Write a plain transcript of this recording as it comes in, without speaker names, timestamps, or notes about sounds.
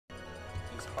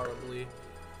this horribly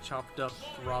chopped up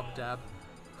Rob Dab.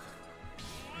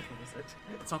 What is it?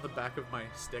 It's on the back of my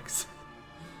sticks.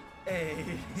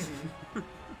 Hey! Love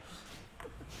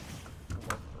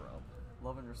Rob.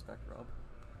 Love and respect, Rob.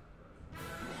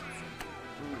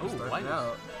 Oh, why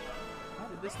out. How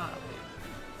did this not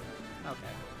update?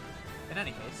 Okay. In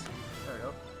any case. There we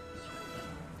go.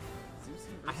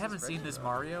 I haven't seen this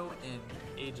Mario in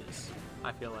ages,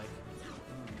 I feel like.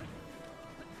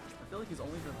 I feel like he's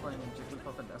only been playing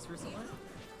Jigglypuff and Ness recently.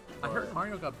 I heard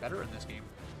Mario got better in this game.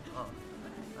 Oh,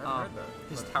 I haven't heard that.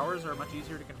 His towers are much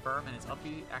easier to confirm, and his up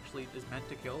B actually is meant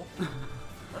to kill.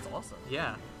 That's awesome.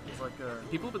 Yeah. He's like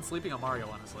people have been sleeping on Mario,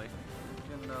 honestly.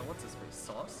 in what's his face,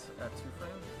 Sauce at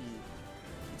 2-frame.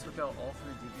 He took out all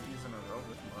 3 DVDs in a row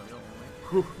with Mario only.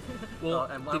 Well,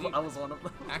 and I was one of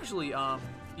them. Actually,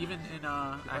 even in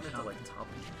actually into, like top,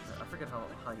 I forget how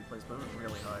high he plays, but it was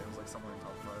really high. It was like somewhere in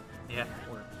top 5. Yeah.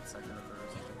 Or second or third or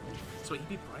something. So he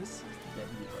beat Bryce? Yeah,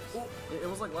 he beat Bryce. Well, it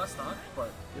was like last stock,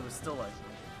 but it was still like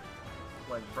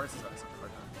Bryce is having some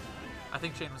hard time. I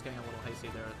think Shane was getting a little hasty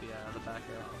there at the back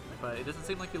air, but it doesn't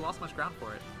seem like he lost much ground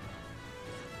for it.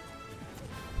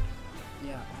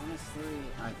 Yeah, honestly,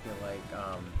 I feel like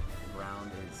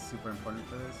ground is super important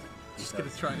for this. Just gonna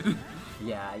try it.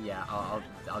 Yeah, I'll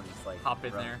just like hop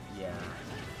in there. Yeah.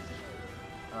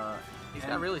 He's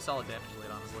got really solid damage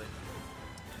lead, honestly.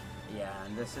 Yeah,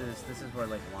 and this is where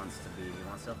Link wants to be. He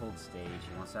wants to hold stage.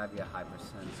 He wants to have your high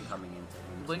percents coming into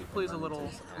him. Link plays a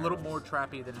little more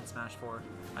trappy than in Smash 4,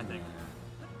 I think.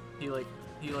 Yeah.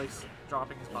 He likes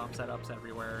dropping his bomb setups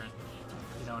everywhere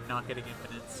and not getting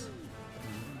infinites.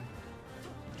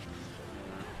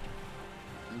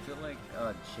 I feel like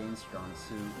Shane's strong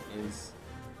suit is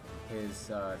his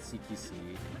CQC,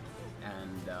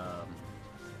 and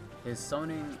his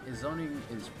zoning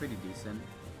is pretty decent.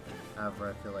 However,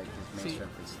 I feel like his main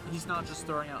strength is... He's not just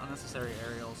throwing out unnecessary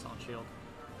aerials on shield,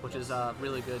 which is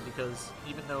really good because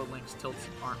even though Link's tilts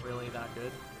aren't really that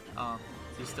good,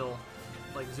 he's still,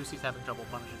 like, Zeusie's having trouble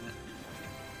punishing it.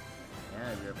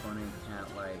 Yeah, if your opponent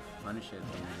can't, like, punish it,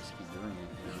 then you just keep doing it,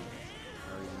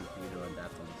 No reason for you to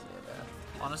adapt and say that.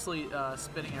 Honestly,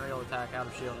 spinning aerial attack out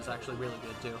of shield is actually really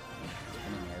good, too.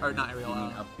 Spinning aerial? Or not aerial, you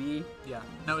mean up B? Yeah.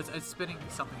 No, it's spinning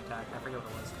something attack. I forget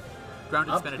what it was.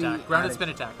 Grounded spin attack. Grounded spin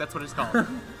attack. That's what it's called.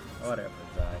 Whatever,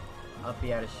 Zach. Up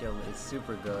B out of shield is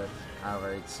super good.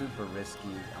 However, it's super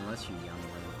risky unless you're young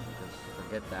Link. Because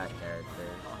forget that character.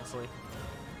 Honestly.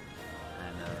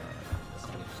 And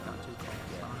somebody just got too close.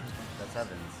 Yeah, that's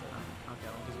Evans. So. Okay,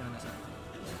 well he's gonna miss it.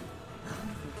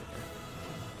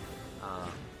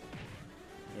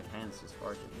 Your hands just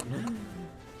far too.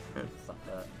 Stop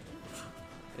that.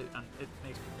 It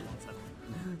makes people upset.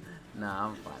 Nah,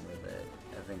 I'm fine with it.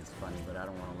 I think it's funny, but I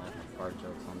don't want to laugh at fart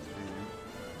jokes on stream.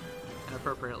 An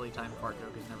appropriately timed fart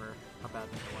joke is never a bad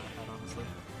thing to laugh at, honestly.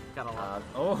 Got a lot.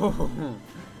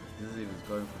 This is even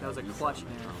going for that was a clutch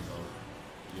nair.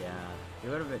 Yeah, he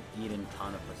would have been eaten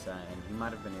ton of %, and he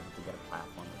might have been able to get a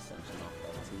platform ascension off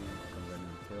that team and then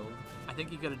kill. I think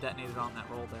he could have detonated on that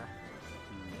roll there.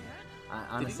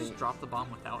 Honestly, did he just drop the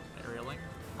bomb without aerialing?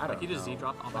 I don't know. He just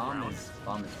Z-dropped on the ground.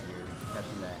 Bomb is weird.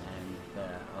 Catching that and the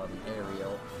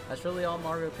aerial. That's really all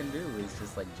Mario can do is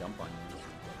just like jump on you.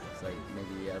 It's like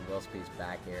maybe a well spaced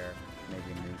back air,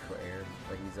 maybe a neutral air,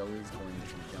 but he's always going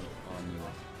to jump on you.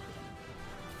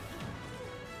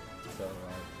 So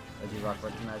Regirock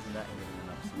recognizing that and getting an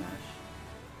up smash.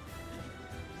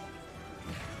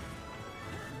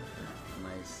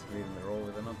 Nice reading the roll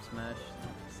with an up smash.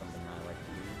 Something I like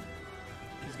to do.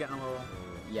 He's getting a little...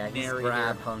 Yeah, he's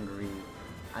grab hungry.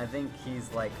 I think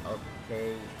he's like,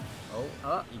 okay.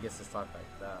 Oh, he gets to start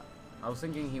like that. I was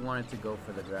thinking he wanted to go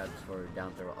for the grabs for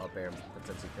down throw up air, but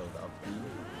since he killed the up B.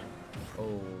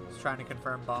 Oh. He's trying to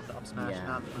confirm bomb to up smash,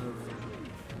 not move.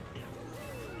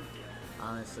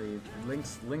 Honestly,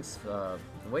 Link's the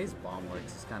way his bomb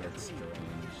works is kind of strange,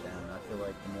 and I feel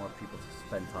like the more people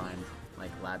spend time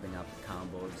like labbing out the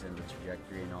combos and the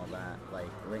trajectory and all that,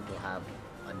 like Link will have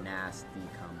a nasty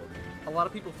combo game. A lot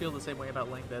of people feel the same way about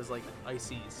Link as like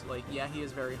ICs. Like, yeah, he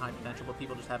has very high potential, but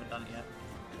people just haven't done it yet.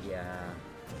 Yeah.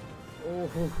 Oh,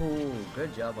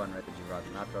 good job on Regirock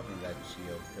not dropping that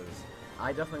shield, because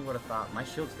I definitely would have thought my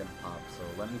shield's gonna pop, so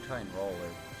let me try and roll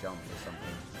or jump or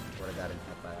something. Would have gotten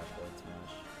hit by that forward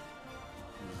smash.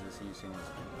 Is this using his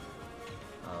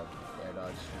air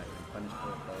dodge and punish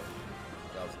for it though?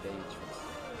 Job stage. Is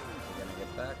he gonna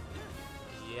get back?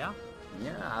 Yeah.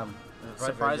 Yeah.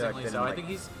 Surprisingly so. I think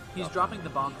he's dropping the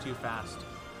bomb too fast.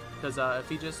 Because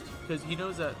if he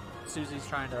knows that Susie's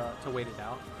trying to wait it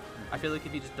out. I feel like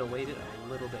if he just delayed it a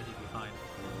little bit, he'd be fine.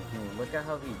 Look at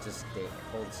how he just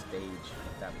holds stage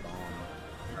with that bomb.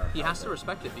 Or He has to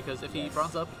respect it because if he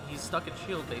runs up, he's stuck in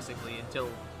shield basically until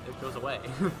it goes away.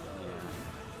 Yeah.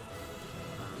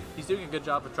 He's doing a good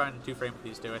job of trying to two-frame with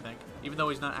these two, I think. Even though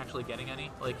he's not actually getting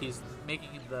any. Like, he's making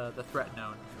the threat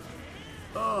known.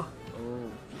 Oh!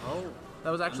 Oh. That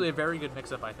was actually a very good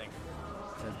mix-up, I think.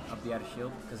 Up the out of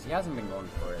shield? Because he hasn't been going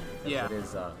for it. Yeah. It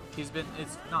is,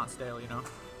 It's not stale, you know?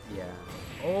 Yeah.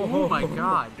 Oh my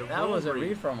god! the That was a roll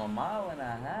read from a mile and a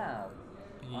half.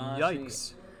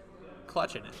 Yikes.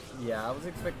 Clutching it. Yeah, I was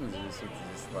expecting zeusie to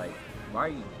just, like, why are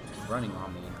you running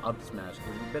on me and up smash?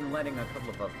 Because we've been letting a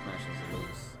couple of up smashes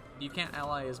loose. You can't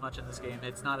ally as much in this game.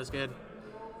 It's not as good.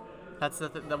 That's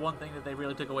the one thing that they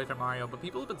really took away from Mario, but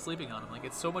people have been sleeping on him. Like,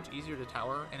 it's so much easier to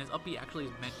tower, and his up B actually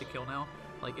is meant to kill now.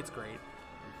 Like, it's great.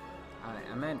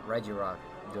 I meant Regirock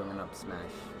doing an up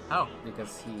smash. Oh.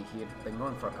 Because he had been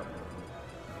going for a couple of them.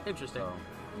 Interesting. So,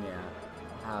 yeah.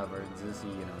 However, zeusie,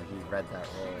 you know, he read that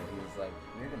roll. He was like,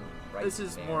 you're going to right This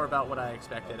is there. more about what I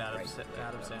expected out of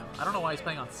Sam. I don't know why he's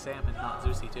playing on Sam and not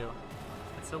Zeusie, too.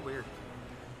 It's so weird.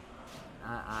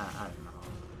 I don't know.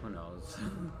 Who knows?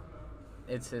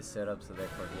 It's his setup, so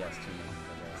therefore he has 2 names,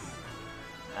 I guess.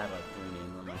 I have like 3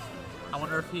 names on my Switch. I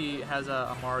wonder if he has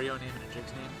a Mario name and a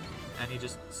Jig's name, and he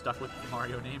just stuck with the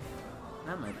Mario name.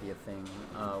 That might be a thing.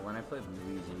 When I played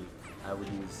Luigi, I would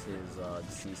use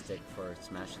his C-stick for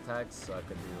smash attacks, so I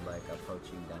could do like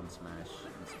approaching down smash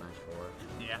in Smash 4.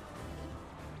 Yeah.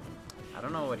 I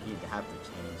don't know what he'd have to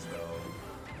change though.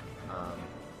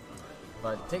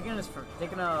 But taking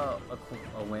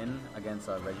a win against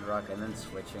Regirock and then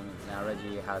switching, now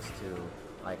Reggie has to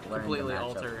like learn Completely the matchup.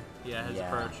 alter, his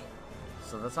approach.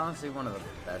 So that's honestly one of the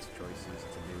best choices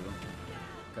to do,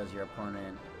 because your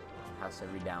opponent has to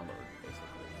re-download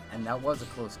basically, and that was a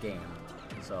close game.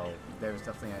 So there was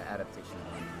definitely an adaptation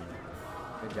going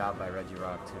on. Good job by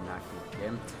Regirock to not get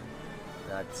gimped.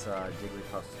 That's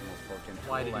Jigglypuff's most fortunate.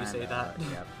 Why did you say that?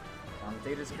 Yep.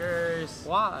 Commentator's curse.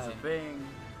 Why? It's a thing.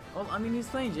 Well, I mean, he's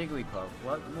playing Jigglypuff.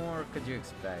 What more could you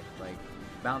expect? Like,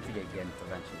 bound to get gimped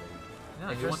eventually.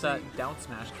 Yeah, you want that down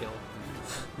smash kill.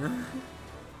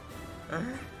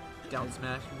 Down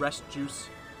smash, rest juice.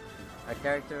 A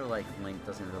character like Link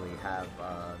doesn't really have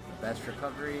the best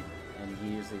recovery, and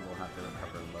he usually will have to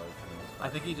recover low for the most part. I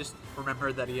think he just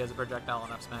remembered that he has a projectile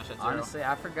and up smash at 0. Honestly,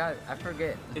 I forget.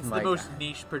 It's like, the most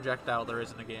niche projectile there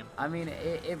is in the game. I mean,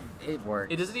 it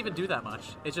works. It doesn't even do that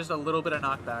much. It's just a little bit of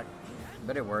knockback.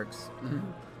 But it works.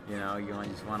 You know, you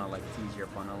just want to like tease your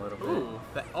opponent a little bit. Ooh,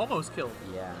 that almost killed.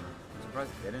 Yeah, I'm surprised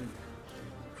it didn't.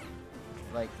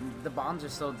 Like, the bombs are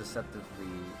so deceptively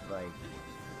like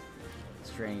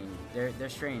strange. They're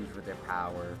strange with their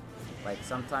power. Like,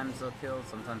 sometimes they'll kill,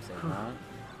 sometimes they won't,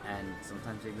 and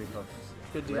sometimes Jigglypuff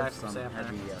Good DI lifts from some Sam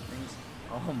heavy there. things.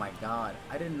 Oh my god,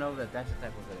 I didn't know that dash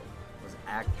attack was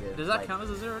active. Does that like, count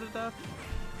as a 0 to death?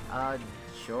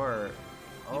 Sure.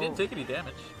 He didn't take any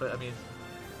damage, but I mean,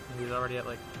 he was already at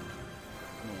like.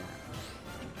 Yeah.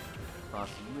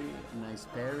 Possibly. Nice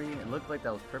parry. It looked like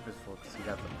that was purposeful because he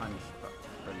got the punish.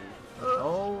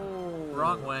 Oh.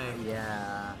 Wrong way.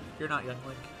 Yeah. You're not young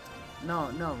Link.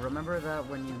 No. Remember that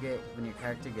when your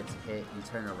character gets hit, you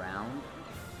turn around.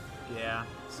 Yeah.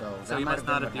 So you must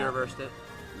not have reversed it.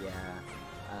 Yeah.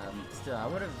 Still,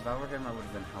 if I were him, I would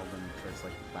have been held him towards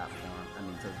like the platform. I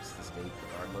mean, towards the stage,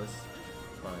 regardless.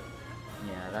 But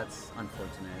yeah, that's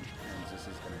unfortunate, and this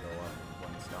is gonna go up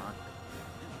one stock.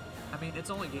 I mean, it's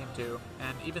only game 2,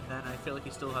 and even then, I feel like he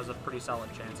still has a pretty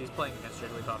solid chance. He's playing against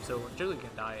Jigglypuff, so Jiggly can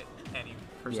die at any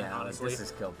percent, honestly. This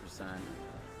is kill percent.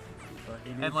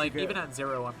 And like, even at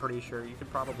 0, I'm pretty sure you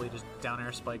could probably just down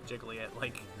air spike Jiggly at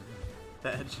like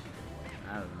the edge.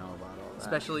 I don't know about all that.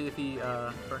 Especially if he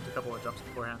burns a couple of jumps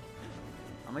beforehand.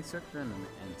 I'm expecting an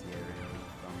anti-aerial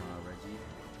from Reggie,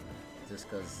 just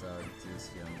because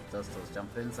just does those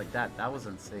jump ins like that. That was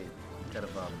unsafe. He could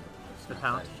have The smashed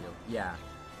pound? out of shield. Yeah.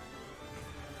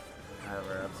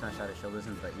 However, up smash out of shield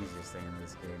isn't the easiest thing in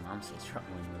this game. I'm still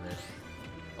struggling with it.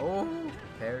 Oh,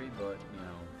 parry, but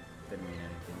didn't mean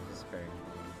anything. Just parry.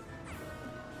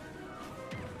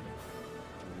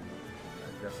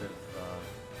 Aggressive.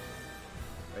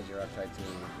 Regirock tried to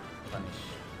punish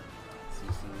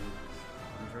zeusie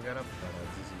intro get up, but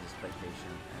zeusie just played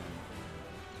patient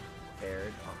and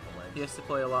parried off the ledge. He has to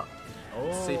play a lot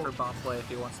safer bomb play if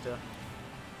he wants to.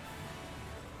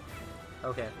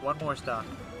 Okay, one more stock.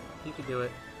 He can do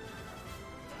it.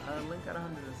 Link at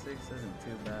 106 isn't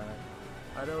too bad.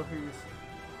 I know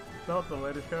he's not the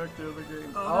latest character of the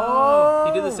game. Oh!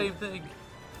 No. He did the same thing.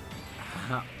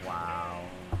 Wow.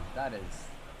 That's.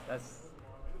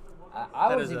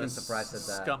 I was even surprised at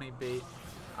that. Scummy bait.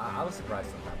 I was surprised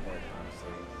at that point,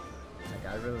 honestly. Like,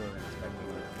 I really wasn't expecting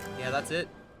that. Yeah, that's it.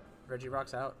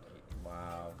 Regirock's out.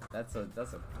 Wow, that's a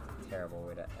terrible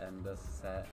way to end this set.